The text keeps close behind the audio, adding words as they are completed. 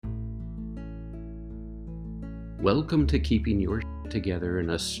Welcome to Keeping Your Together in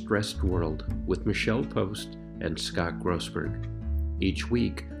a Stressed World with Michelle Post and Scott Grossberg. Each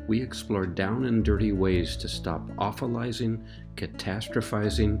week, we explore down and dirty ways to stop awfulizing,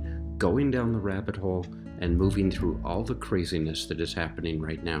 catastrophizing, going down the rabbit hole, and moving through all the craziness that is happening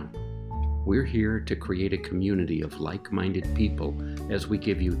right now. We're here to create a community of like-minded people as we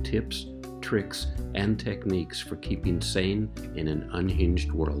give you tips, tricks, and techniques for keeping sane in an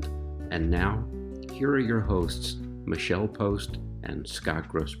unhinged world. And now, here are your hosts, Michelle Post and Scott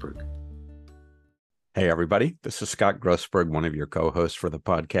Grossberg. Hey, everybody. This is Scott Grossberg, one of your co-hosts for the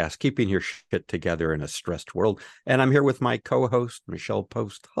podcast, Keeping Your Shit Together in a Stressed World. And I'm here with my co-host, Michelle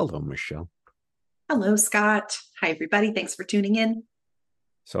Post. Hello, Michelle. Hello, Scott. Hi, everybody. Thanks for tuning in.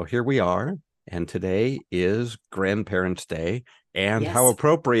 So here we are. And today is Grandparents' Day. And Yes. how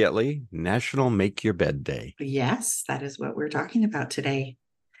appropriately, National Make Your Bed Day. Yes, that is what we're talking about today.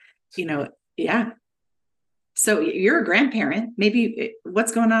 Yeah. So you're a grandparent. Maybe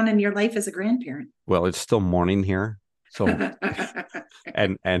what's going on in your life as a grandparent? Well, it's still morning here. So,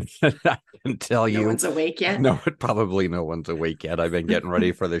 and I can tell you. No one's awake yet? No, probably no one's awake yet. I've been getting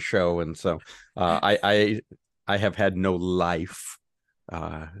ready for the show. And so I have had no life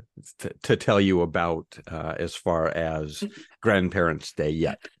to tell you about as far as Grandparents' Day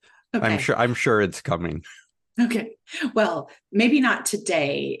yet. Okay. I'm sure it's coming. Okay. Well, maybe not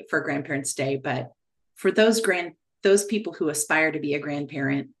today for Grandparents' Day, but for those people who aspire to be a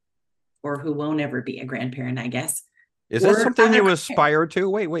grandparent or who won't ever be a grandparent, I guess. Is that something you aspire to?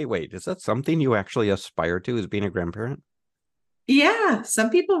 Wait. Is that something you actually aspire to, is being a grandparent? Yeah. Some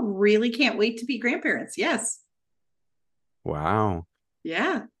people really can't wait to be grandparents. Yes. Wow.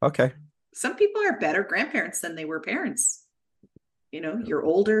 Yeah. Okay. Some people are better grandparents than they were parents. You know, you're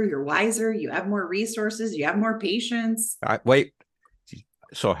older, you're wiser, you have more resources, you have more patience. Wait.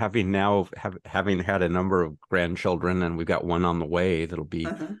 So having had a number of grandchildren, and we've got one on the way, that'll be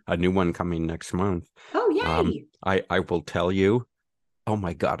a new one coming next month. Oh, yay. I will tell you, oh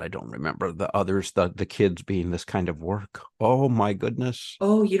my God, I don't remember the others, the kids being this kind of work. Oh my goodness.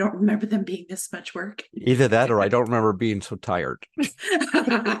 Oh, you don't remember them being this much work? Either that or I don't remember being so tired.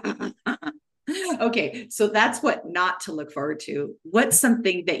 Okay, so that's what not to look forward to. What's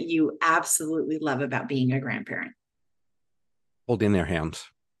something that you absolutely love about being a grandparent? Holding their hands.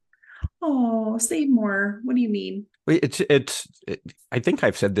 Oh, say more. What do you mean? I think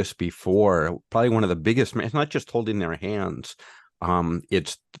I've said this before. Probably one of the biggest. It's not just holding their hands.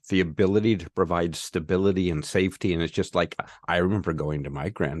 It's the ability to provide stability and safety. And it's just like, I remember going to my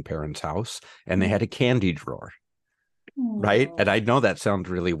grandparents' house and they had a candy drawer. Right. And I know that sounds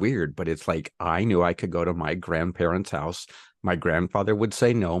really weird, but it's like, I knew I could go to my grandparents' house. My grandfather would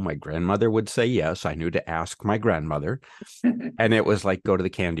say no. My grandmother would say yes. I knew to ask my grandmother. And it was like, go to the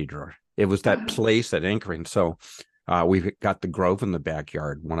candy drawer. It was that place, that anchoring. So we've got the Grove in the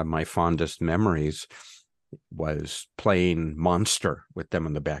backyard. One of my fondest memories was playing Monster with them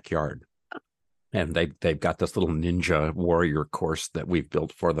in the backyard. And they've got this little ninja warrior course that we've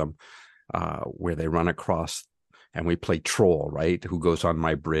built for them where they run across. And we play Troll, right? Who goes on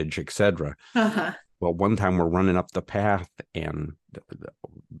my bridge, etc. Well, one time we're running up the path, and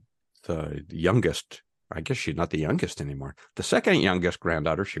the youngest, I guess she's not the youngest anymore, the second youngest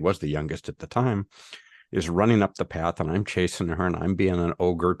granddaughter, she was the youngest at the time, is running up the path, and I'm chasing her, and I'm being an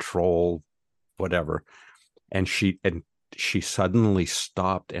ogre, troll, whatever. And she suddenly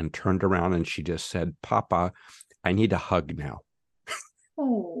stopped and turned around, and she just said, "Papa, I need a hug now."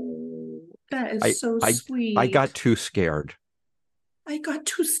 Oh, that is so sweet. I got too scared. I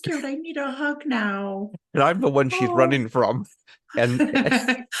need a hug now. And I'm the one she's running from. And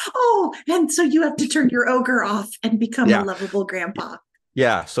and so you have to turn your ogre off and become a lovable grandpa.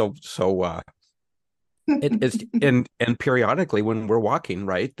 Yeah. So it is, and periodically when we're walking,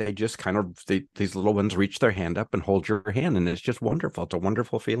 right, they just kind of, these little ones reach their hand up and hold your hand, and it's just wonderful. It's a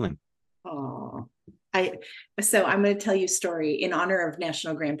wonderful feeling. Oh, so I'm going to tell you a story in honor of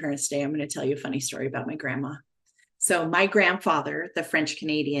National Grandparents' Day. I'm going to tell you a funny story about my grandma. So my grandfather, the French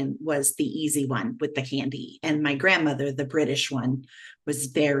Canadian, was the easy one with the candy. And my grandmother, the British one, was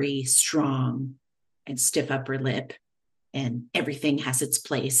very strong and stiff upper lip. And everything has its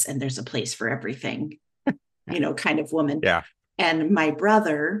place, and there's a place for everything, kind of woman. Yeah. And my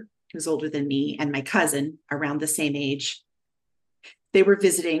brother, who's older than me, and my cousin around the same age, they were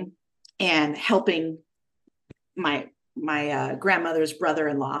visiting and helping my grandmother's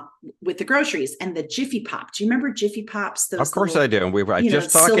brother-in-law with the groceries and the Jiffy Pop. Do you remember Jiffy Pops? Those of course I do. We were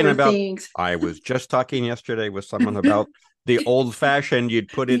just talking about things. I was just talking yesterday with someone about the old-fashioned, you'd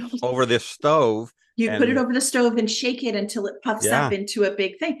put it over this stove. You put it over the stove and shake it until it puffs up into a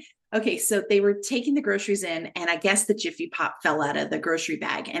big thing. Okay, so they were taking the groceries in, and I guess the Jiffy Pop fell out of the grocery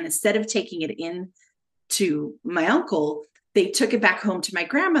bag. And instead of taking it in to my uncle, they took it back home to my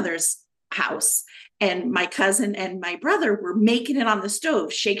grandmother's house. And my cousin and my brother were making it on the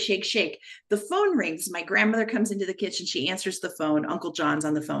stove, shake, shake, shake. The phone rings. My grandmother comes into the kitchen. She answers the phone. Uncle John's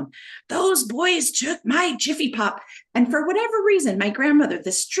on the phone. Those boys took my Jiffy Pop. And for whatever reason, my grandmother,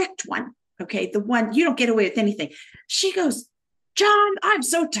 the strict one, okay, the one you don't get away with anything, she goes, John, I'm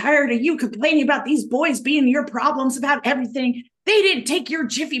so tired of you complaining about these boys being your problems about everything. They didn't take your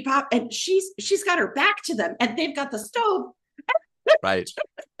Jiffy Pop. And she's got her back to them, and they've got the stove. Right.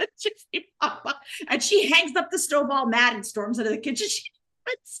 Jiffy Pop. And she hangs up the stove all mad and storms into the kitchen. She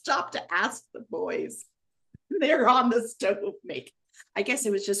didn't stop to ask the boys. They're on the stove making. I guess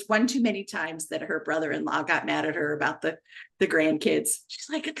it was just one too many times that her brother-in-law got mad at her about the grandkids. She's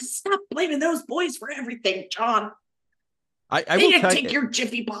like, stop blaming those boys for everything, John. I They will didn't tell take you, your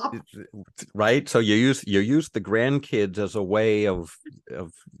Jiffy Pop. right? So you use the grandkids as a way of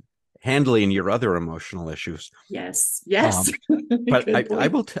handling your other emotional issues. Yes. But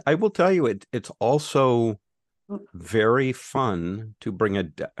I will tell you, it's also very fun to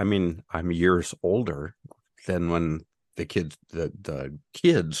bring I mean, I'm years older than when the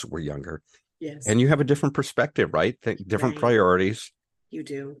kids were younger. Yes. And you have a different perspective, right? Different priorities. You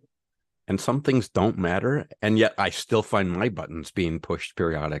do. And some things don't matter. And yet I still find my buttons being pushed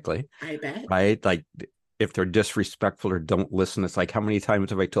periodically. I bet. Right? Like if they're disrespectful or don't listen, it's like, how many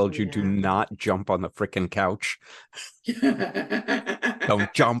times have I told you do not jump on the freaking couch?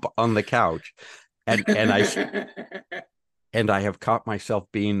 Don't jump on the couch. And I have caught myself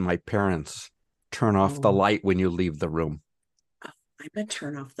being my parents. Turn off the light when you leave the room. I'm a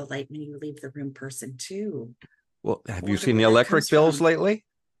turn off the light when you leave the room person too. Well, have you seen the electric bills lately?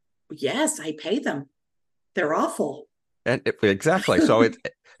 Yes, I pay them. They're awful. And exactly. So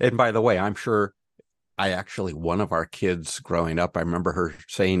and by the way, I'm sure one of our kids growing up, I remember her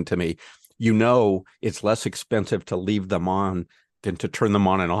saying to me, it's less expensive to leave them on than to turn them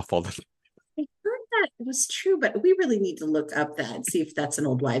on and off all the time. I heard that it was true, but we really need to look up that and see if that's an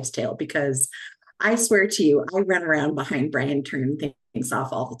old wives' tale, because I swear to you, I run around behind Brian turning things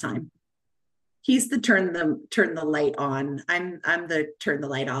off all the time. He's the turn the light on. I'm the turn the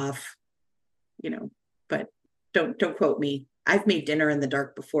light off, but don't quote me. I've made dinner in the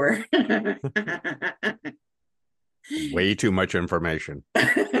dark before. Way too much information.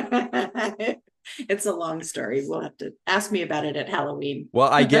 It's a long story. We'll have to ask me about it at Halloween. Well,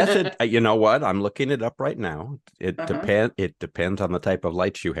 I guess you know what? I'm looking it up right now. It depends on the type of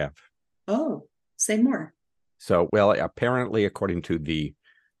lights you have. Oh, say more. So, well, apparently, according to the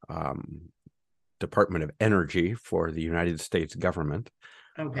Department of Energy for the United States government,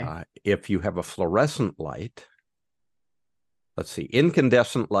 if you have a fluorescent light, let's see,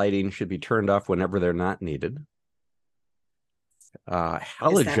 incandescent lighting should be turned off whenever they're not needed.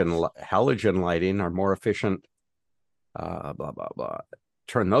 Halogen lighting are more efficient. Blah blah blah.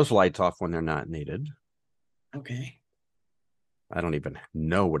 Turn those lights off when they're not needed. Okay. I don't even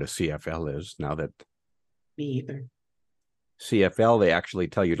know what a CFL is now that. Me either. CFL, they actually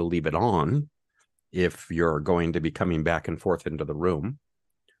tell you to leave it on if you're going to be coming back and forth into the room.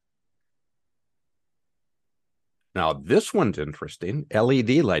 Now, this one's interesting.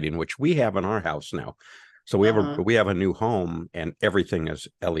 LED lighting, which we have in our house now. So we have a new home and everything is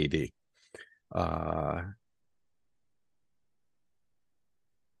LED. And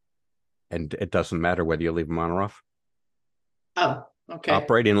it doesn't matter whether you leave them on or off. Oh, okay.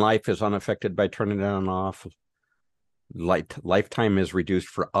 Operating life is unaffected by turning it on and off. Lifetime is reduced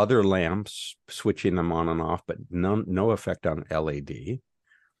for other lamps, switching them on and off, but no effect on LED.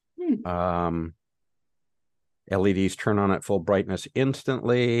 LEDs turn on at full brightness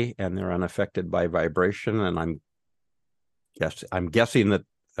instantly, and they're unaffected by vibration. And I'm guessing that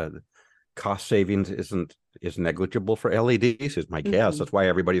cost savings is negligible for LEDs. Is my guess. That's why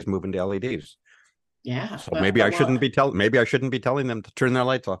everybody's moving to LEDs. Yeah. So maybe I shouldn't be telling them to turn their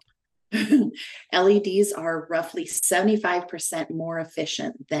lights off. LEDs are roughly 75% more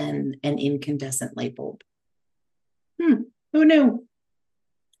efficient than an incandescent light bulb. Who knew?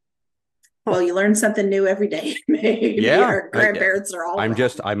 Well, you learn something new every day. Maybe our grandparents are all.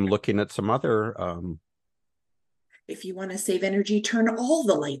 I'm looking at some other. If you want to save energy, turn all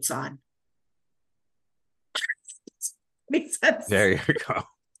the lights on. Makes sense. There you go.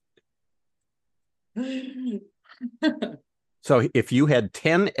 So if you had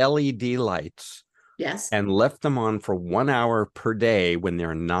 10 LED lights, yes, and left them on for 1 hour per day when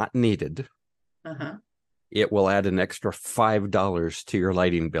they're not needed, it will add an extra $5 to your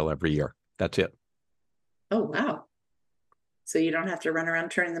lighting bill every year. That's it. Oh, wow. So you don't have to run around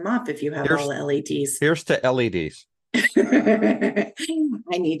turning them off if you have Here's- all LEDs. Here's to LEDs. I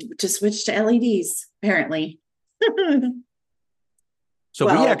need to switch to LEDs, apparently. So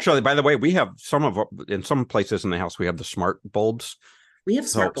we Well- actually, by the way, we have in some places in the house, we have the smart bulbs. We have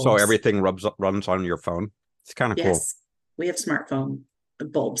smart bulbs. So everything runs on your phone. It's kind of cool. Yes, we have smartphone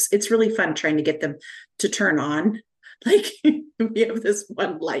bulbs. It's really fun trying to get them to turn on. Like we have this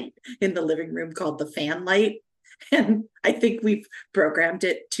one light in the living room called the fan light. And I think we've programmed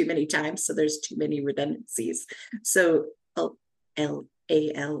it too many times. So there's too many redundancies. So Alexa.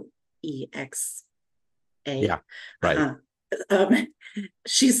 Yeah, right.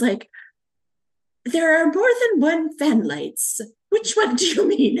 She's like, there are more than one fan lights. Which one do you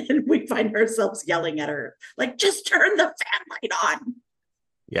mean? And we find ourselves yelling at her, like, just turn the fan light on.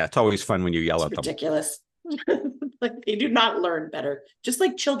 Yeah, it's always fun when you yell It's at them. ridiculous. Like they do not learn better. Just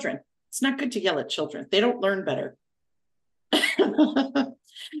like children. It's not good to yell at children. They don't learn better.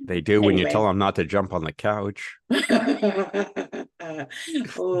 They do when you Anyway. tell them not to jump on the couch.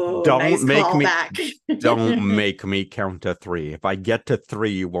 Oh, Don't nice make me- callback. Don't make me count to 3. If I get to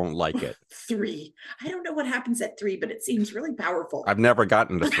 3, you won't like it. 3. I don't know what happens at 3, but it seems really powerful. I've never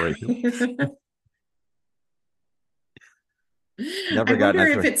gotten to 3. Never I gotten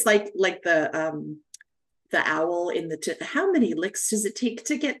wonder a if three. it's like the owl in the how many licks does it take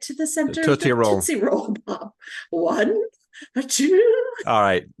to get to the center? Tootsie of the Roll. Tootsie Roll, Bob. 1, 2. All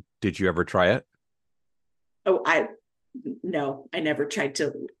right. Did you ever try it? Oh, no, I never tried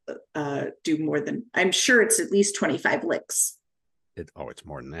to do more than, I'm sure it's at least 25 licks. It's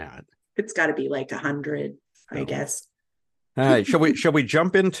more than that. It's got to be like 100, I No. guess. All right. Shall we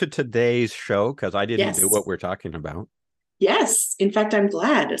jump into today's show? Because I didn't do Yes. what we're talking about. Yes, in fact, I'm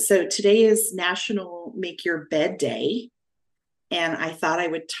glad. So today is National Make Your Bed Day. And I thought I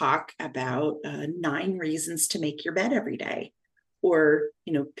would talk about 9 reasons to make your bed every day. Or,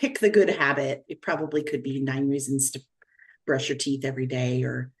 pick the good habit. It probably could be 9 reasons to brush your teeth every day,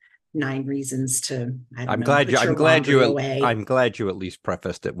 or 9 reasons to, I'm glad you away. I'm glad you at least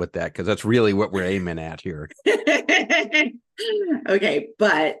prefaced it with that, because that's really what we're aiming at here. Okay,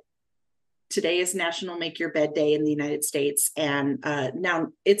 but today is National Make Your Bed Day in the United States. And now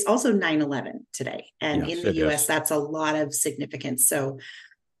it's also 9/11 today. And Yes, in the it US, is. that's a lot of significance. So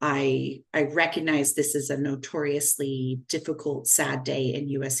I recognize this is a notoriously difficult, sad day in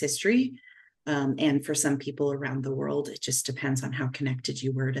US history. And for some people around the world, it just depends on how connected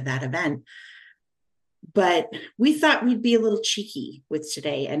you were to that event. But we thought we'd be a little cheeky with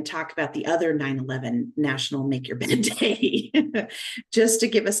today and talk about the other 9/11 National Make Your Bed Day, just to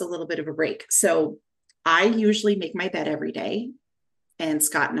give us a little bit of a break. So I usually make my bed every day. And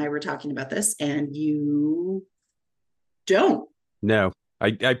Scott and I were talking about this, and you don't. No,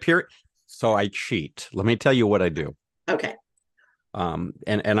 so I cheat. Let me tell you what I do. Okay.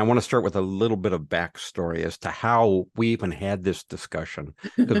 And I want to start with a little bit of backstory as to how we even had this discussion,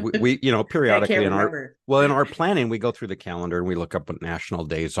 because we periodically I can't remember. in our planning, we go through the calendar and we look up what national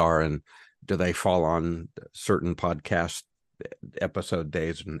days are and do they fall on certain podcast episode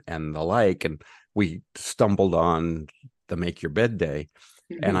days and the like. And we stumbled on the Make Your Bed Day.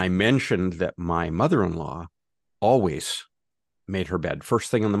 And I mentioned that my mother-in-law always made her bed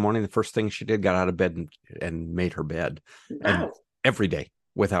first thing in the morning. The first thing she did, got out of bed and made her bed. Wow. Every day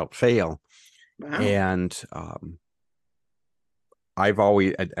without fail. Wow. And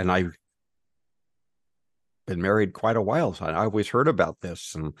I've been married quite a while, so I always heard about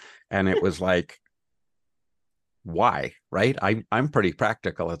this, and it was like, why? Right? I'm pretty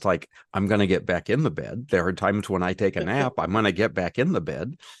practical. It's like, I'm going to get back in the bed. There are times when I take a nap, I'm going to get back in the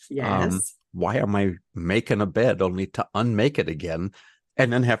bed. Yes. Why am I making a bed only to unmake it again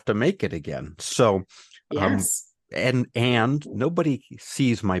and then have to make it again? So Yes. and nobody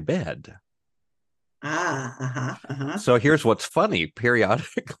sees my bed. So here's what's funny.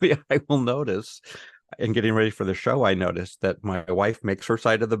 Periodically, I will notice, in getting ready for the show, I noticed that my wife makes her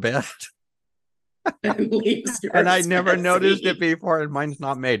side of the bed. And leaves yours And I never messy. noticed it before, and mine's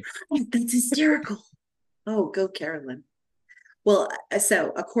not made. Oh, that's hysterical. Oh, go Carolyn. Well,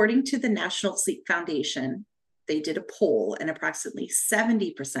 so according to the National Sleep Foundation, they did a poll, and approximately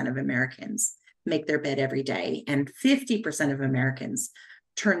 70% of Americans make their bed every day, and 50% of Americans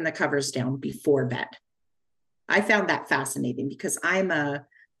turn the covers down before bed. I found that fascinating because I'm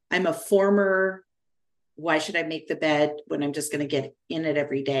a former, why should I make the bed when I'm just going to get in it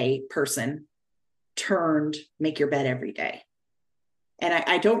every day person, turned make your bed every day. And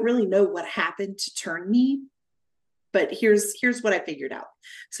I don't really know what happened to turn me, but here's what I figured out.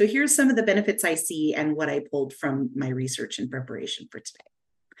 So here's some of the benefits I see and what I pulled from my research in preparation for today.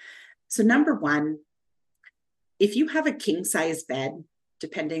 So number 1, if you have a king size bed,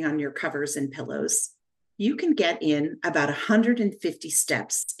 depending on your covers and pillows, you can get in about 150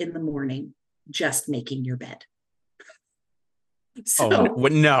 steps in the morning just making your bed. So,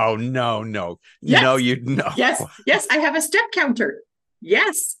 no, yes, you know. Yes, I have a step counter.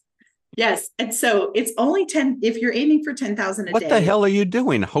 Yes. And so it's only 10, if you're aiming for 10,000 a day. What the hell are you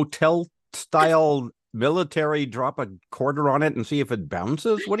doing? Hotel style military, drop a quarter on it and see if it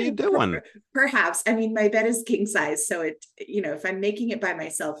bounces? What are you doing? Perhaps. I mean, my bed is king size. So if I'm making it by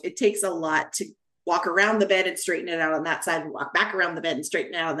myself, it takes a lot to walk around the bed and straighten it out on that side, and walk back around the bed and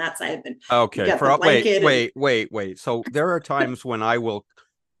straighten it out on that side. And okay. Wait. So there are times when I will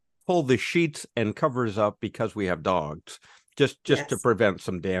pull the sheets and covers up because we have dogs, just to prevent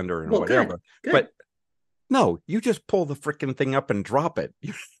some dander and whatever. Good. But no, you just pull the freaking thing up and drop it.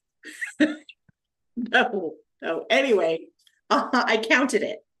 No. Anyway, I counted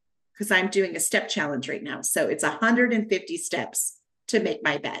it because I'm doing a step challenge right now. So it's 150 steps to make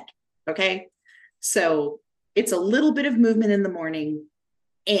my bed. Okay. So it's a little bit of movement in the morning.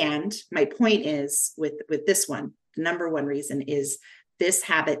 And my point is with this one, the number one reason is this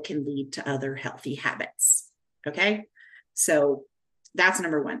habit can lead to other healthy habits. Okay. So that's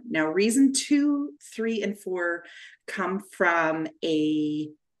number one. Now, reason 2, 3, and 4 come from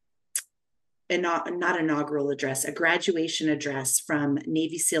not inaugural address, a graduation address from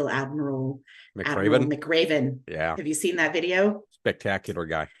Navy SEAL Admiral McRaven. Yeah. Have you seen that video? Spectacular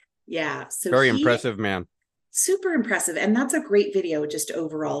guy. Yeah. So very impressive man. Super impressive. And that's a great video just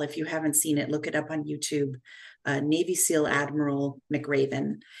overall. If you haven't seen it, look it up on YouTube. Navy SEAL Admiral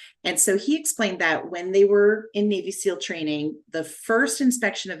McRaven. And so he explained that when they were in Navy SEAL training, the first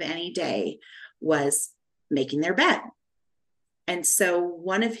inspection of any day was making their bed. And so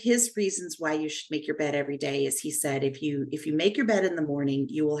one of his reasons why you should make your bed every day is, he said, if you make your bed in the morning,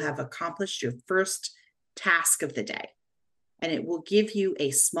 you will have accomplished your first task of the day. And it will give you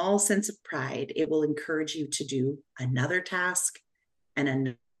a small sense of pride. It will encourage you to do another task and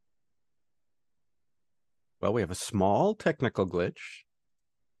another. Well, we have a small technical glitch.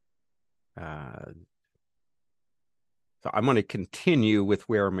 So I'm going to continue with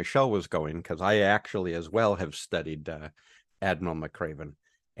where Michelle was going, because I actually as well have studied Admiral McRaven.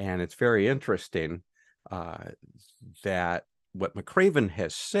 And it's very interesting that what McRaven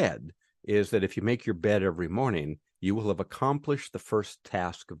has said is that if you make your bed every morning, you will have accomplished the first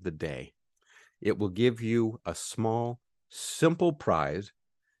task of the day. It will give you a small, simple prize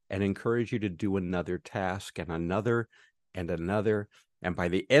and encourage you to do another task and another and another. And by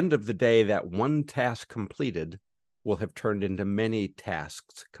the end of the day, that one task completed will have turned into many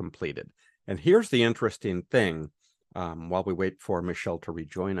tasks completed. And here's the interesting thing. While we wait for Michelle to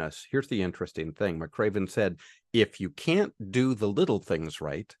rejoin us, here's the interesting thing. McRaven said, if you can't do the little things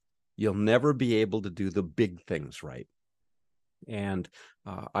right, you'll never be able to do the big things right. And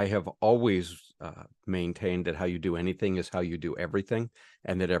I have always maintained that how you do anything is how you do everything,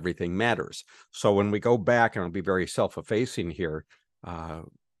 and that everything matters. So when we go back, and I'll be very self-effacing here, I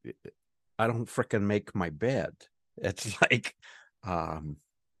don't frickin' make my bed. It's like,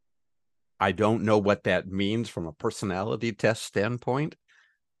 I don't know what that means from a personality test standpoint,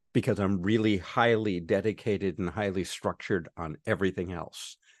 because I'm really highly dedicated and highly structured on everything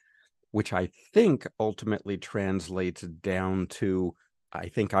else, which I think ultimately translates down to, I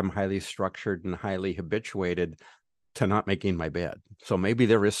think I'm highly structured and highly habituated to not making my bed. So maybe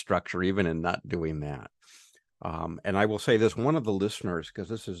there is structure even in not doing that. And I will say this, one of the listeners, because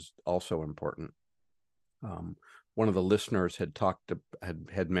this is also important, one of the listeners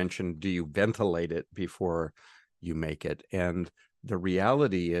had mentioned, do you ventilate it before you make it? And the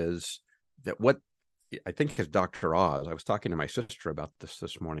reality is that what I think is Dr. Oz, I was talking to my sister about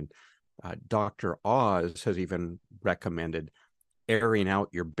this morning, Dr. Oz has even recommended airing out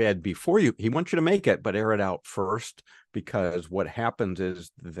your bed before he wants you to make it, but air it out first, because what happens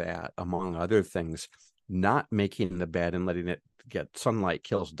is that, among other things, not making the bed and letting it get sunlight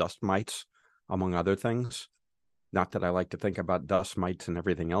kills dust mites, among other things. Not that I like to think about dust mites and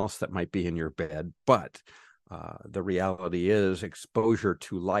everything else that might be in your bed, but the reality is exposure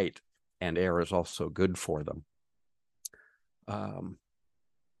to light and air is also good for them.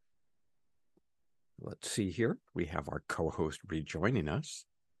 Let's see here. We have our co-host rejoining us.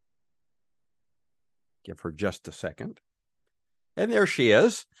 Give her just a second. And there she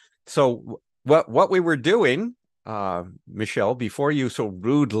is. So what we were doing, Michelle, before you so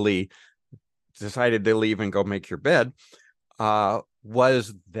rudely decided to leave and go make your bed,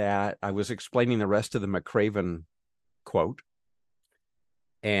 was that I was explaining the rest of the McRaven quote.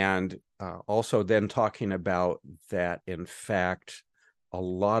 And also then talking about that, in fact, a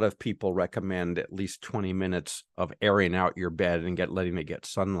lot of people recommend at least 20 minutes of airing out your bed and letting it get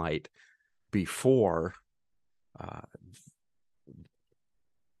sunlight before.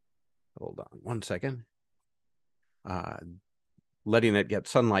 Hold on one second. Letting it get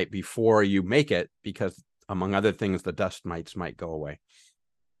sunlight before you make it, because among other things, the dust mites might go away.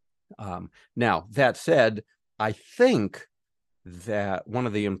 Now, that said, I think that one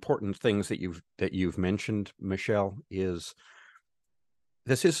of the important things that you've mentioned, Michelle, is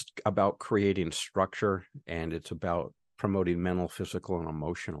this is about creating structure, and it's about promoting mental, physical, and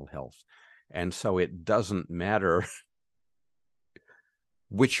emotional health. And so it doesn't matter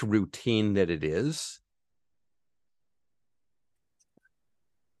which routine that it is,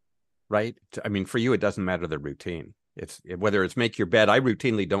 right? I mean, for you, it doesn't matter the routine. It's whether it's make your bed. I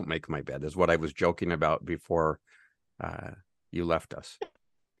routinely don't make my bed, is what I was joking about before you left us.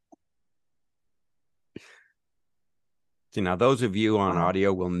 See, now those of you on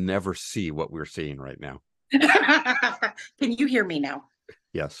audio will never see what we're seeing right now. Can you hear me now?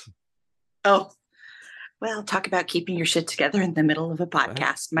 Yes. Oh, well, talk about keeping your shit together in the middle of a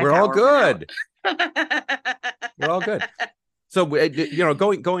podcast. We're all good. We're all good. So,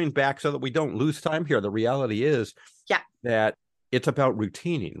 going back so that we don't lose time here, the reality is that it's about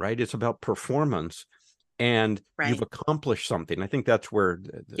routining, right? It's about performance, and you've accomplished something. I think that's where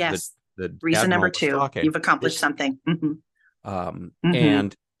the reason number 2, you've accomplished something.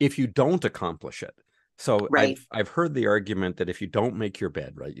 And if you don't accomplish it, so I've heard the argument that if you don't make your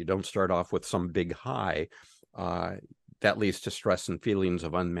bed, right, you don't start off with some big high, that leads to stress and feelings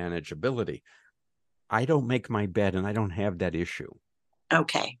of unmanageability. I don't make my bed, and I don't have that issue.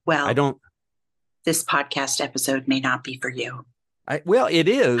 Okay, well, I don't. This podcast episode may not be for you. Well, it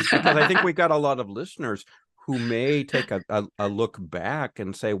is, because I think we got a lot of listeners who may take a look back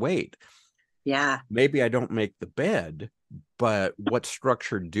and say, wait, maybe I don't make the bed, but what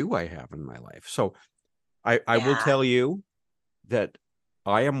structure do I have in my life? So I will tell you that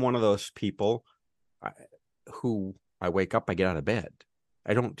I am one of those people who I wake up, I get out of bed.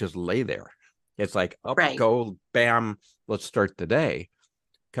 I don't just lay there. It's like, go, bam, let's start the day,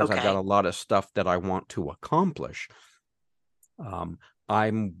 because I've got a lot of stuff that I want to accomplish. To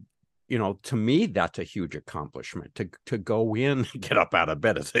me, that's a huge accomplishment. To go in and get up out of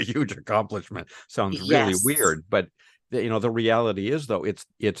bed is a huge accomplishment. Sounds really weird, but the reality is, though,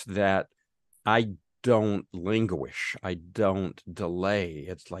 it's that I don't languish. I don't delay.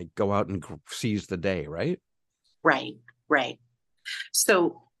 It's like, go out and seize the day, right? Right.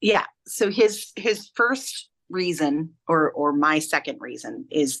 So, so his first reason, or my second reason,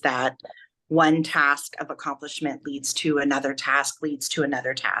 is that one task of accomplishment leads to another task, leads to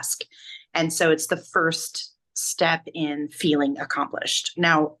another task. And so it's the first step in feeling accomplished.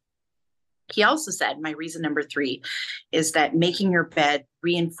 Now, he also said, my reason number 3 is that making your bed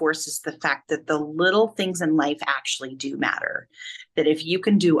reinforces the fact that the little things in life actually do matter. That if you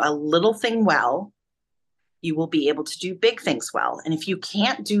can do a little thing well, you will be able to do big things well. And if you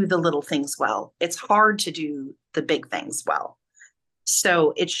can't do the little things well, it's hard to do the big things well.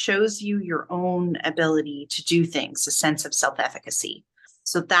 So it shows you your own ability to do things, a sense of self-efficacy.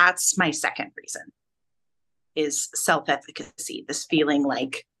 So that's my second reason, is self-efficacy, this feeling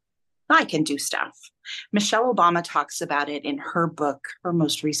like I can do stuff. Michelle Obama talks about it in her book, her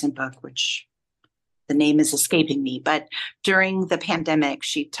most recent book, which the name is escaping me. But during the pandemic,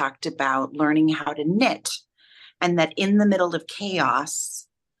 she talked about learning how to knit, and that in the middle of chaos,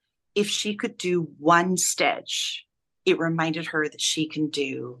 if she could do one stitch, it reminded her that she can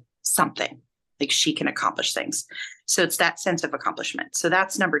do something, like she can accomplish things. So it's that sense of accomplishment. So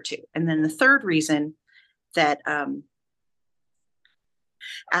that's number 2. And then the third reason that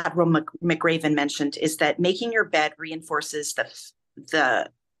Admiral McRaven mentioned is that making your bed reinforces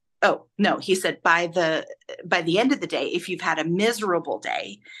he said by the end of the day, if you've had a miserable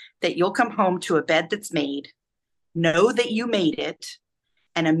day, that you'll come home to a bed that's made, know that you made it,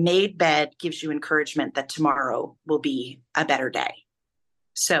 and a made bed gives you encouragement that tomorrow will be a better day.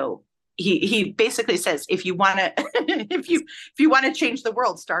 So he basically says, if you want to if you want to change the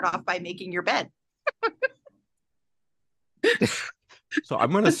world, start off by making your bed. So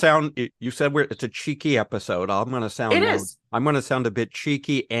I'm going to sound, you said it's a cheeky episode. I'm going to sound a bit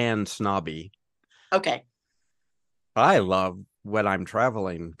cheeky and snobby. Okay. I love when I'm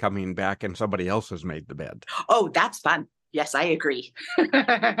traveling, coming back and somebody else has made the bed. Oh, that's fun. Yes, I agree.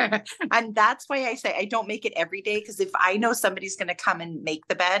 And that's why I say I don't make it every day, because if I know somebody's going to come and make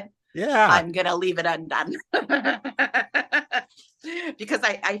the bed, I'm going to leave it undone. Because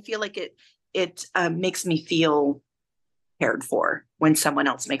I feel like it makes me feel cared for when someone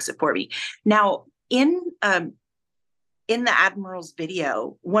else makes it for me. Now, in in the Admiral's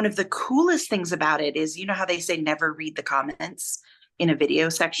video, one of the coolest things about it is, you know how they say never read the comments in a video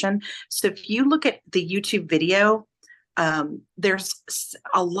section? So if you look at the YouTube video, there's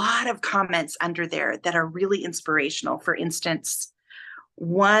a lot of comments under there that are really inspirational. For instance,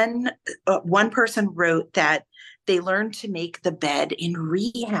 one person wrote that they learned to make the bed in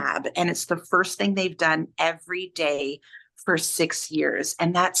rehab, and it's the first thing they've done every day for 6 years.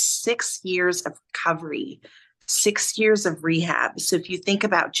 And that's 6 years of recovery, 6 years of rehab. So if you think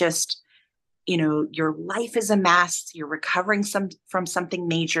about just, your life is a mess, you're recovering from something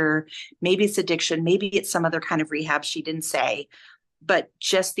major, maybe it's addiction, maybe it's some other kind of rehab, she didn't say, but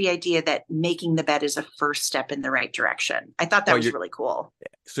just the idea that making the bed is a first step in the right direction. I thought that was really cool.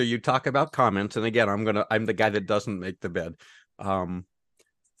 So you talk about comments, and again, I'm the guy that doesn't make the bed.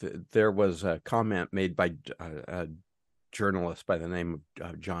 There was a comment made by a journalist by the name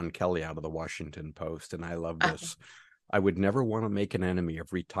of John Kelly out of the Washington Post, and I love this. I would never want to make an enemy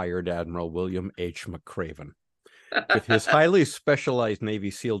of retired Admiral William H. McRaven. With his highly specialized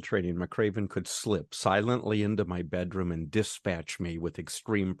Navy SEAL training, McRaven could slip silently into my bedroom and dispatch me with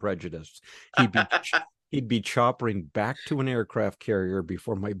extreme prejudice. He'd be choppering back to an aircraft carrier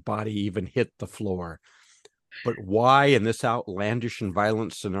before my body even hit the floor. But why, in this outlandish and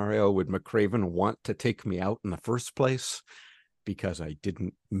violent scenario, would McRaven want to take me out in the first place? Because I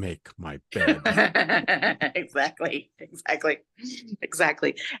didn't make my bed. Exactly.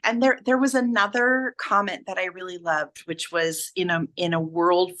 And there was another comment that I really loved, which was in a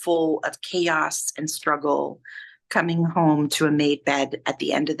world full of chaos and struggle, coming home to a made bed at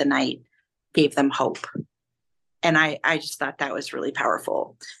the end of the night gave them hope. And I just thought that was really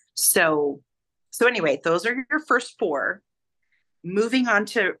powerful. So anyway, those are your first 4. Moving on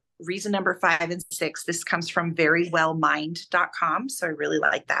to reason number 5 and 6. This comes from verywellmind.com. So I really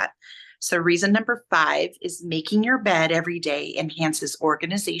like that. So reason number 5 is making your bed every day enhances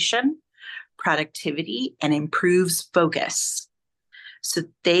organization, productivity, and improves focus. So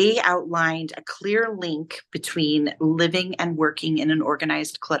they outlined a clear link between living and working in an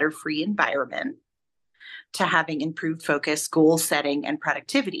organized, clutter-free environment to having improved focus, goal setting, and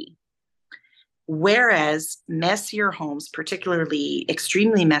productivity. Whereas messier homes, particularly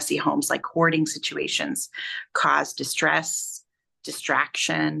extremely messy homes like hoarding situations, cause distress,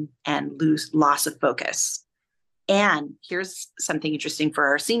 distraction, and loss of focus. And here's something interesting for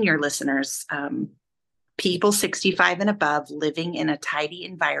our senior listeners. People 65 and above living in a tidy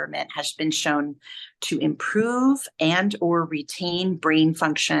environment has been shown to improve and or retain brain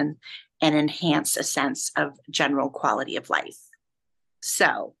function and enhance a sense of general quality of life.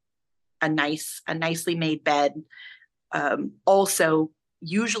 So a nicely made bed also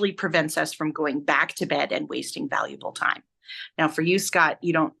usually prevents us from going back to bed and wasting valuable time. Now, for you, Scott,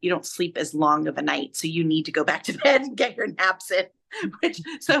 you don't sleep as long of a night, so you need to go back to bed and get your naps in.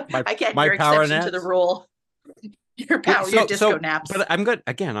 I get your exception to the rule. Your disco naps. But I'm going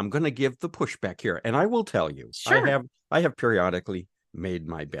to give the pushback here, and I will tell you, sure. I have periodically made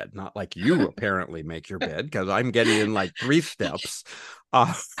my bed, not like you apparently make your bed, because I'm getting in like 3 steps.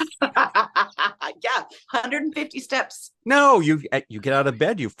 Yeah, 150 steps. No, you get out of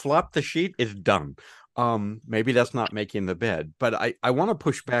bed, you flop the sheet, it's done. Maybe that's not making the bed, but I want to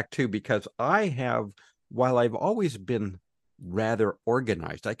push back too, because while I've always been rather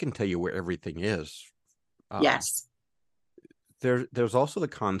organized, I can tell you where everything is. Yes. There's also the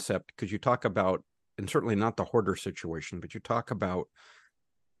concept, because you talk about, and certainly not the hoarder situation, but you talk about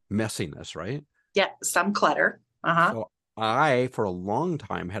messiness, right? Yeah, some clutter. So I, for a long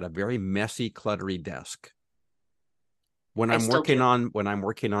time, had a very messy, cluttery desk. When I'm working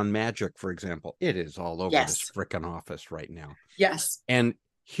on Magic, for example, it is all over this frickin' office right now. Yes. And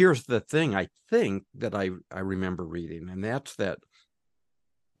here's the thing I think that I remember reading, and that's that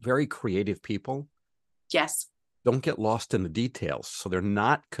very creative people don't get lost in the details. So they're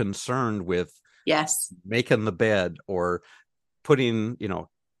not concerned with making the bed or putting,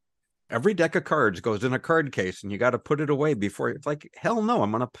 every deck of cards goes in a card case and you got to put it away before. It's like, hell no,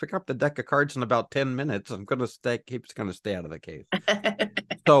 I'm going to pick up the deck of cards in about 10 minutes. I'm going to stay out of the case.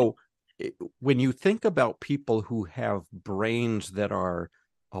 So when you think about people who have brains that are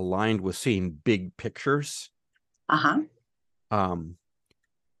aligned with seeing big pictures, I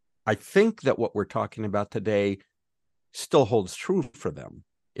think that what we're talking about today still holds true for them.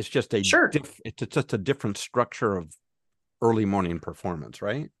 It's just it's just a different structure of early morning performance,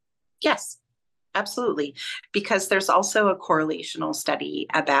 right? Yes, absolutely. Because there's also a correlational study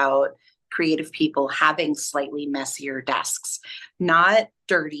about creative people having slightly messier desks, not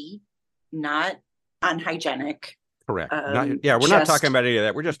dirty, not unhygienic. Correct. We're not talking about any of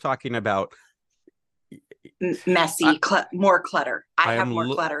that. We're just talking about messy, more clutter. I have am more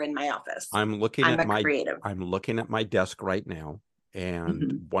loo- clutter in my office. I'm looking I'm at a my creative. I'm looking at my desk right now, and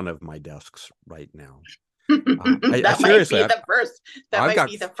Mhm. one of my desks right now. That might Seriously, be the first. That I've might got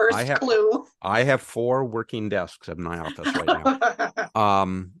be the first I clue. have 4 working desks in my office right now.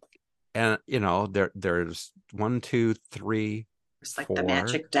 And you know, there's 1, 2, 3, It's like the 4,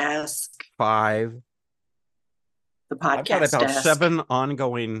 magic desk, 5. the I've got podcast about desk. 7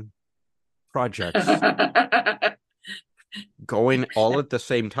 ongoing projects going all at the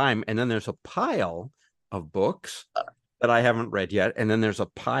same time. And then there's a pile of books that I haven't read yet. And then there's a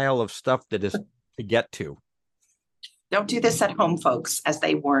pile of stuff that is to get to. Don't do this at home, folks, as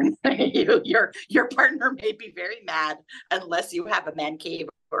they warn you. Your partner may be very mad unless you have a man cave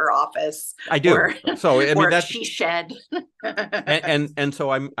or office. I do. Or, So I mean that's she shed. and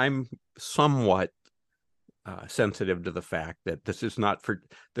so I'm somewhat sensitive to the fact that this is not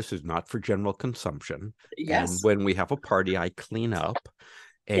for general consumption. Yes. And when we have a party, I clean up.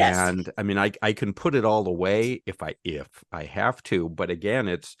 Yes. And I mean, I can put it all away if I have to. But again,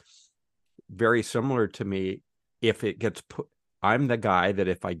 it's very similar to me. If it gets put, I'm the guy that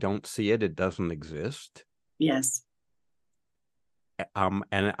if I don't see it, it doesn't exist. Yes.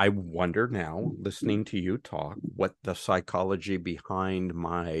 And I wonder now, listening to you talk, what the psychology behind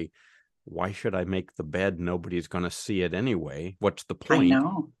why should I make the bed? Nobody's going to see it anyway. What's the point?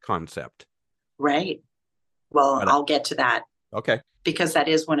 Concept. Right. Well, I'll get to that. Okay. Because that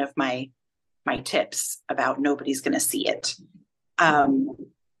is one of my tips about nobody's going to see it.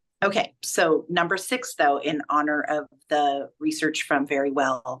 Okay. So number 6, though, in honor of the research from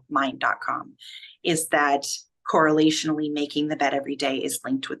verywellmind.com, is that correlationally making the bed every day is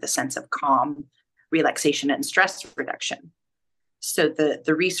linked with a sense of calm, relaxation, and stress reduction. So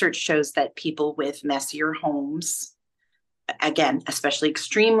the research shows that people with messier homes, again, especially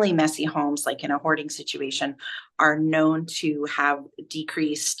extremely messy homes, like in a hoarding situation, are known to have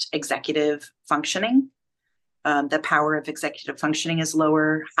decreased executive functioning. The power of executive functioning is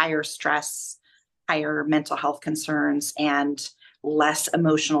lower, higher stress, higher mental health concerns, and less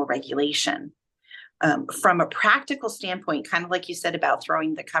emotional regulation. From a practical standpoint, kind of like you said about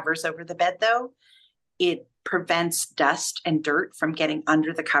throwing the covers over the bed, though, it prevents dust and dirt from getting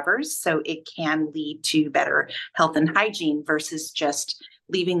under the covers. So it can lead to better health and hygiene versus just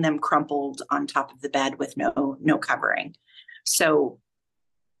leaving them crumpled on top of the bed with no covering. So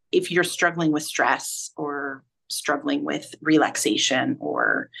if you're struggling with stress or struggling with relaxation,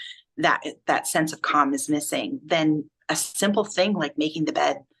 or that sense of calm is missing, then a simple thing like making the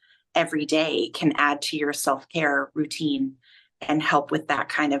bed every day can add to your self-care routine and help with that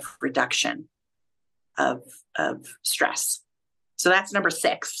kind of reduction of stress. So that's number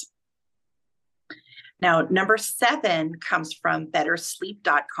 6. Now, number 7 comes from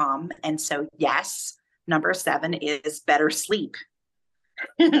bettersleep.com. And so, yes, number 7 is better sleep.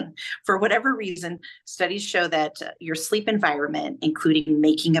 For whatever reason, studies show that your sleep environment, including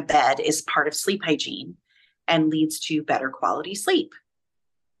making a bed, is part of sleep hygiene and leads to better quality sleep.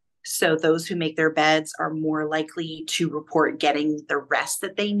 So those who make their beds are more likely to report getting the rest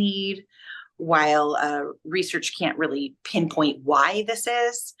that they need. While research can't really pinpoint why this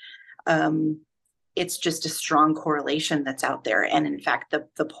is, it's just a strong correlation that's out there. And in fact,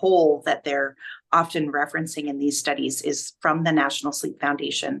 the poll that they're often referencing in these studies is from the National Sleep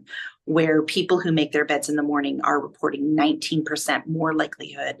Foundation, where people who make their beds in the morning are reporting 19% more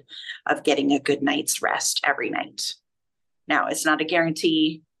likelihood of getting a good night's rest every night. Now, it's not a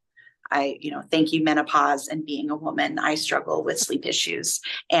guarantee. Thank you, menopause and being a woman, I struggle with sleep issues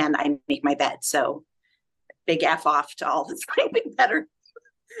and I make my bed. So big F off to all the sleeping better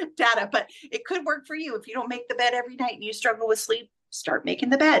data, but it could work for you. If you don't make the bed every night and you struggle with sleep, start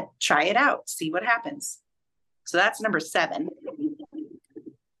making the bed, try it out, see what happens. So that's number 7.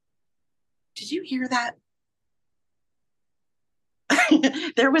 Did you hear that?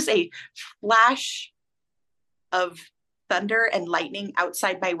 There was a flash of thunder and lightning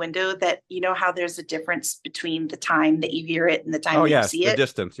outside my window that, you know how there's a difference between the time that you hear it and the time you see it? The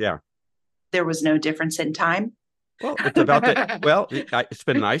distance, yeah. There was no difference in time. Well, it's about to, well, it's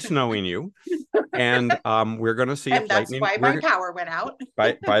been nice knowing you. And we're going to see if that's lightning. Why my power went out.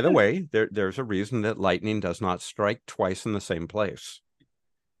 by the way, there's a reason that lightning does not strike twice in the same place.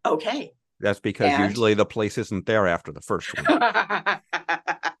 Okay. That's because usually the place isn't there after the first one.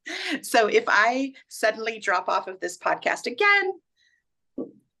 So if I suddenly drop off of this podcast again,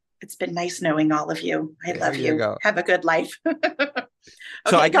 it's been nice knowing all of you. I love you. Have a good life.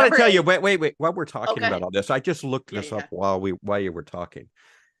 So I got to tell you, wait. While we're talking about all this, I just looked this up while you were talking,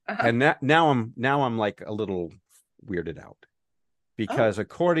 and now I'm like a little weirded out because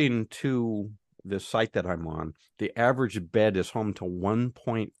according to this site that I'm on, the average bed is home to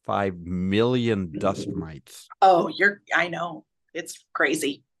 1.5 million dust mites. Oh, I know. It's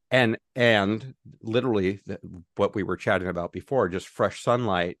crazy. And literally what we were chatting about before, just fresh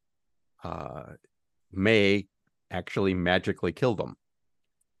sunlight may actually magically kill them.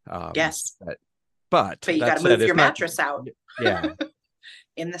 Yes. But you got to move your mattress out. Yeah.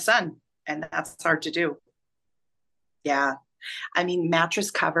 In the sun. And that's hard to do. Yeah. I mean,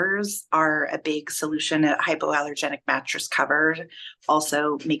 mattress covers are a big solution. A hypoallergenic mattress cover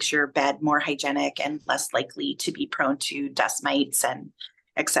also makes your bed more hygienic and less likely to be prone to dust mites and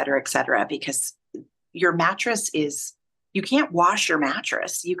et cetera, because your mattress you can't wash your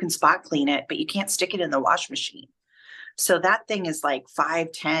mattress. You can spot clean it, but you can't stick it in the wash machine. So that thing is like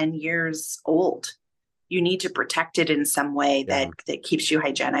 5-10 years old. You need to protect it in some way that keeps you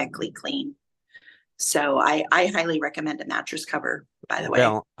hygienically clean. So I highly recommend a mattress cover, by the way.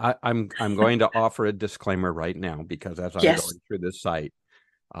 Well, I'm going to offer a disclaimer right now, because as I'm going through this site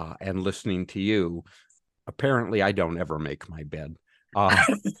and listening to you, apparently I don't ever make my bed.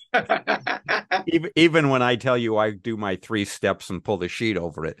 Even when I tell you I do my 3 steps and pull the sheet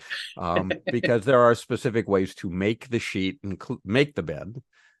over it, because there are specific ways to make the sheet and make the bed.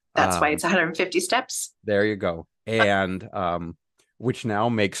 That's why it's 150 steps. There you go. And which now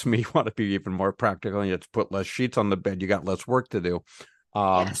makes me want to be even more practical. You have to put less sheets on the bed. You got less work to do.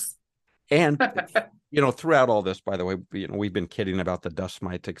 Yes. And, throughout all this, by the way, we've been kidding about the dust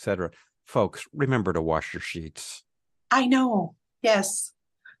mites, et cetera. Folks, remember to wash your sheets. I know. Yes.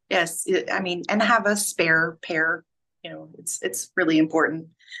 Yes. I mean, and have a spare pair, it's really important.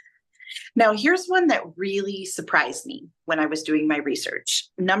 Now, here's one that really surprised me when I was doing my research.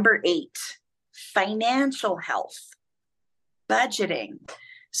 Number 8, financial health. Budgeting.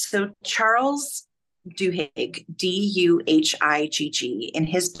 So Charles Duhigg, Duhigg, in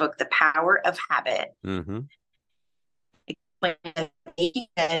his book, The Power of Habit,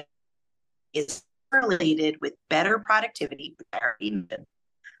 is correlated with better productivity, which I already mentioned,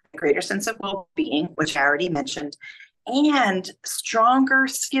 a greater sense of well-being, which I already mentioned, and stronger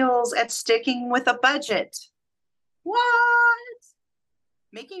skills at sticking with a budget. What?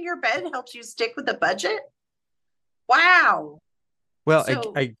 Making your bed helps you stick with a budget? Wow. Well,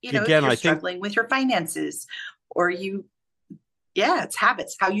 so, again, you're struggling with your finances, or it's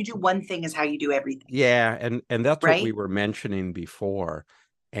habits. How you do one thing is how you do everything. Yeah. And that's what we were mentioning before.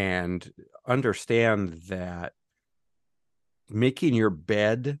 And understand that making your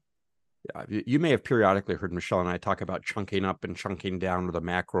bed, you may have periodically heard Michelle and I talk about chunking up and chunking down with a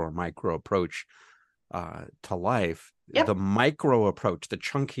macro or micro approach to life. Yep. The micro approach, the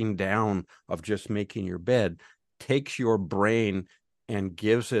chunking down of just making your bed, takes your brain and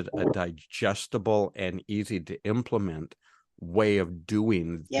gives it a digestible and easy to implement way of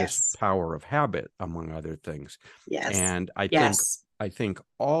doing this power of habit, among other things. Yes. And I think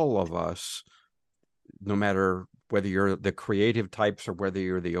all of us, no matter whether you're the creative types or whether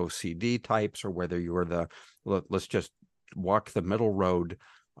you're the OCD types or whether you're let's just walk the middle road,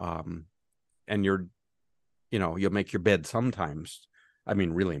 and you'll make your bed sometimes. I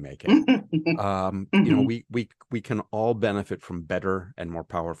mean, really make it. We can all benefit from better and more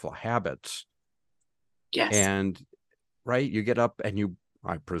powerful habits. Yes. And you get up and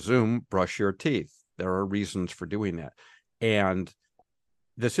I presume, brush your teeth. There are reasons for doing that. And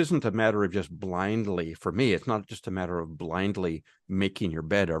this isn't a matter of just blindly, for me, it's not just a matter of blindly making your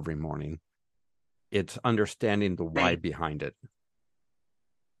bed every morning. It's understanding the why behind it.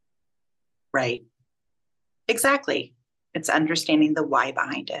 Right. Exactly. It's understanding the why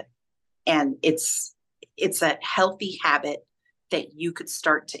behind it. And it's a healthy habit that you could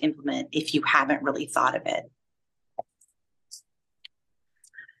start to implement if you haven't really thought of it.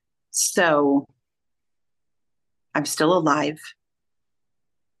 So I'm still alive.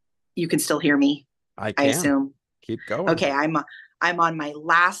 You can still hear me. I assume. Keep going. Okay, I'm on my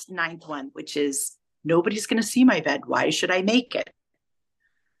last 9th one, which is nobody's going to see my bed. Why should I make it?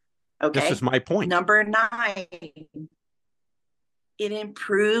 Okay. This is my point. Number 9. It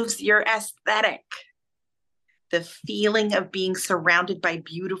improves your aesthetic. The feeling of being surrounded by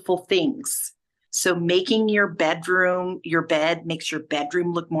beautiful things. So making your bed makes your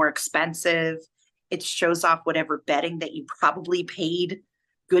bedroom look more expensive. It shows off whatever bedding that you probably paid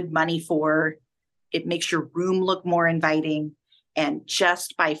good money for. It makes your room look more inviting. And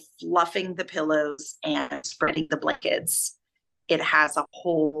just by fluffing the pillows and spreading the blankets, it has a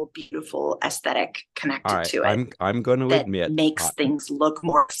whole beautiful aesthetic connected to it. I'm going to admit, makes things look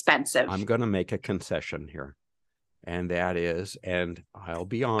more expensive. I'm going to make a concession here, and that is, and I'll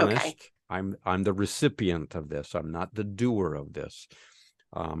be honest, I'm the recipient of this. I'm not the doer of this.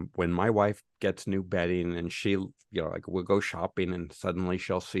 When my wife gets new bedding and she, like we'll go shopping and suddenly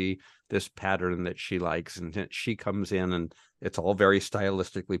she'll see this pattern that she likes, and then she comes in and it's all very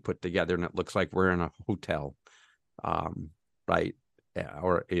stylistically put together and it looks like we're in a hotel. Right. Yeah,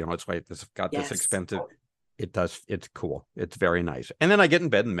 or, it's like this got this expensive. It does. It's cool. It's very nice. And then I get in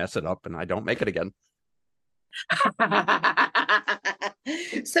bed and mess it up and I don't make it again.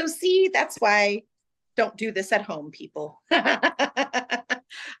 So see, that's why don't do this at home, people.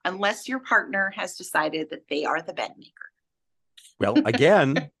 Unless your partner has decided that they are the bed maker. Well,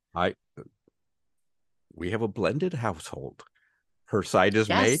 again, we have a blended household. Her side is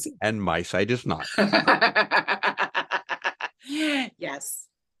made and my side is not. Yes,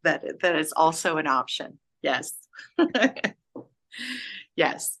 that is also an option. Yes.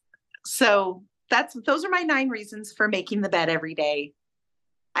 Yes. So those are my 9 reasons for making the bed every day.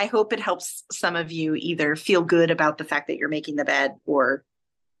 I hope it helps some of you either feel good about the fact that you're making the bed or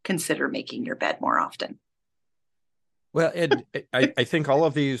consider making your bed more often. Well, I think all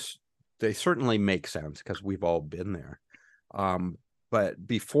of these, they certainly make sense because we've all been there. But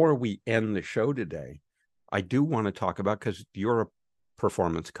before we end the show today, I do want to talk about, because you're a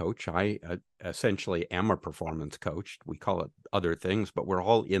performance coach. I essentially am a performance coach. We call it other things, but we're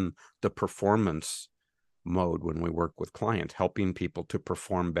all in the performance mode when we work with clients, helping people to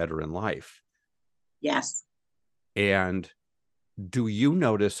perform better in life. Yes. And do you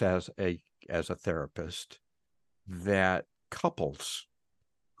notice as a therapist that couples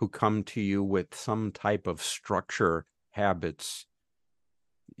who come to you with some type of structure, habits,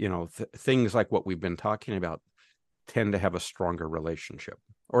 things like what we've been talking about, tend to have a stronger relationship?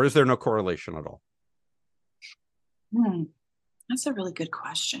 Or is there no correlation at all? That's a really good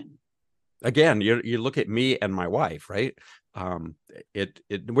question. Again, you look at me and my wife, right?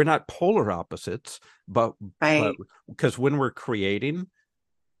 We're not polar opposites, but because when we're creating,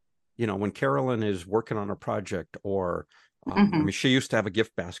 when Carolyn is working on a project, or I mean, she used to have a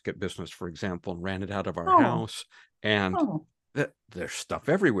gift basket business, for example, and ran it out of our house, and there's stuff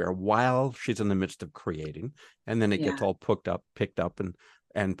everywhere while she's in the midst of creating, and then it gets all picked up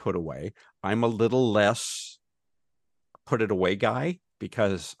and put away. I'm a little less put it away guy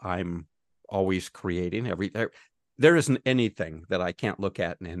because I'm always creating. There isn't anything that I can't look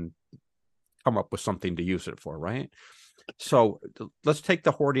at and come up with something to use it for, right? So let's take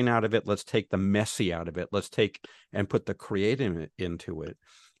the hoarding out of it. Let's take the messy out of it. Let's take and put the creative into it.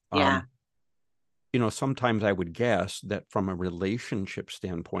 Sometimes I would guess that from a relationship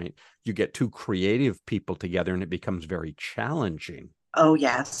standpoint, you get 2 creative people together and it becomes very challenging. Oh,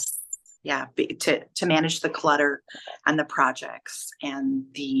 yes. Yeah. To manage the clutter and the projects and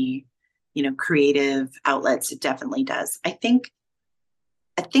the, creative outlets, it definitely does. I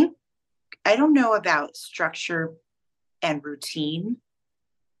don't know about structure and routine,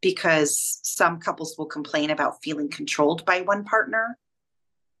 because some couples will complain about feeling controlled by one partner.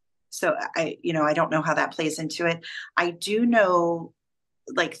 So I don't know how that plays into it. I do know,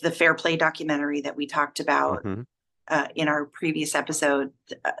 like the Fair Play documentary that we talked about in our previous episode,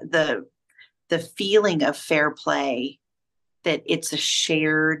 the feeling of fair play, that it's a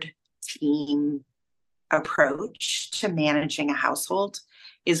shared team approach to managing a household,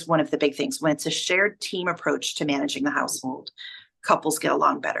 is one of the big things. When it's a shared team approach to managing the household, couples get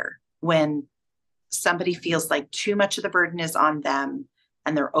along better. When somebody feels like too much of the burden is on them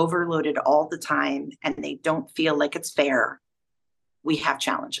and they're overloaded all the time and they don't feel like it's fair, we have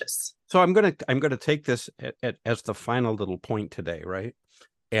challenges. So I'm going to take this as the final little point today, right?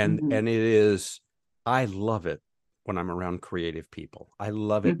 And it is, I love it when I'm around creative people. I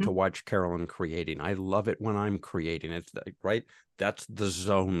love it to watch Carolyn creating. I love it when I'm creating. It's right. That's the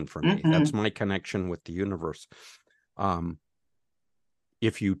zone for me. That's my connection with the universe.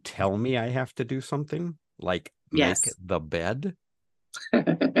 If you tell me I have to do something like make the bed,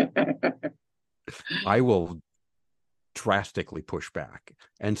 I will drastically push back.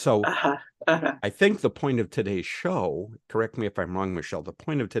 And so I think the point of today's show, correct me if I'm wrong, Michelle, the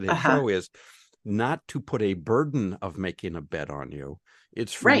point of today's show is not to put a burden of making a bed on you.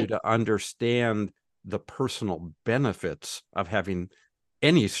 It's for you to understand the personal benefits of having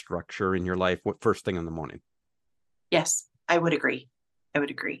any structure in your life first thing in the morning. Yes, I would agree.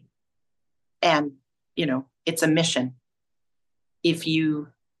 And, it's a mission. If you,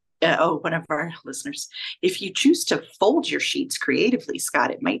 one of our listeners, if you choose to fold your sheets creatively,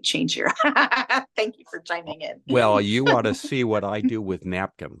 Scott, it might change your, thank you for chiming in. Well, you ought to see what I do with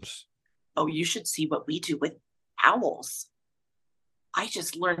napkins. Oh, you should see what we do with towels. I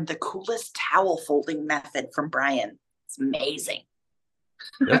just learned the coolest towel folding method from Brian. It's amazing.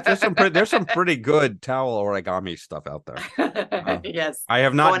 There's some pretty good towel origami stuff out there. Yes. I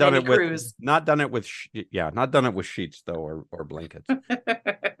have not done it with cruise. not done it with sheets though, or blankets.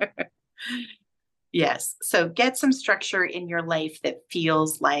 Yes. So get some structure in your life that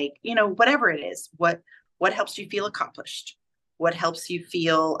feels like, whatever it is, what helps you feel accomplished? What helps you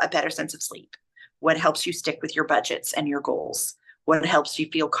feel a better sense of sleep? What helps you stick with your budgets and your goals? What helps you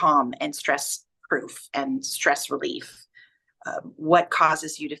feel calm and stress proof and stress relief? What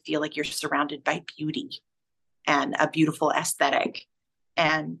causes you to feel like you're surrounded by beauty and a beautiful aesthetic?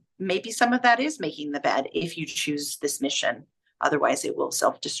 And maybe some of that is making the bed if you choose this mission. Otherwise, it will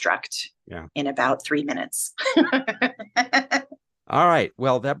self-destruct in about 3 minutes. All right.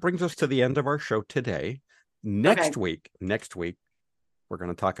 Well, that brings us to the end of our show today. Next week, we're going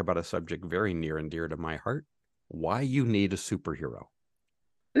to talk about a subject very near and dear to my heart: why you need a superhero.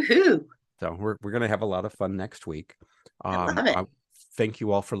 Woohoo! So we're going to have a lot of fun next week. I love it. Thank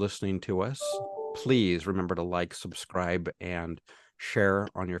you all for listening to us. Please remember to like, subscribe, and share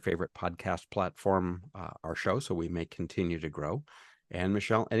on your favorite podcast platform our show so we may continue to grow. And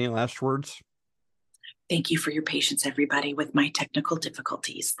Michelle, any last words? Thank you for your patience, everybody, with my technical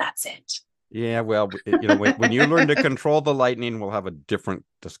difficulties. That's it. Yeah, well, when you learn to control the lightning, we'll have a different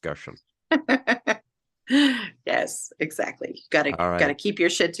discussion. Yes, exactly. Gotta keep your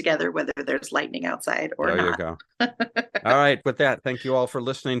shit together, whether there's lightning outside or not. There you go. All right. With that, thank you all for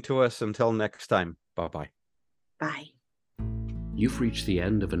listening to us. Until next time. Bye-bye. Bye. You've reached the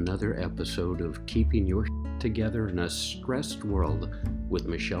end of another episode of Keeping Your Together in a Stressed World with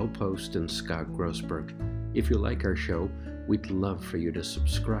Michelle Post and Scott Grossberg. If you like our show, we'd love for you to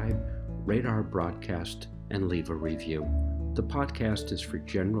subscribe, rate our broadcast, and leave a review. The podcast is for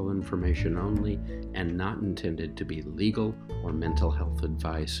general information only and not intended to be legal or mental health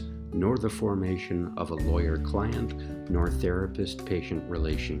advice, nor the formation of a lawyer-client, nor therapist-patient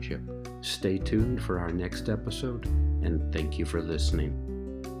relationship. Stay tuned for our next episode, and thank you for listening.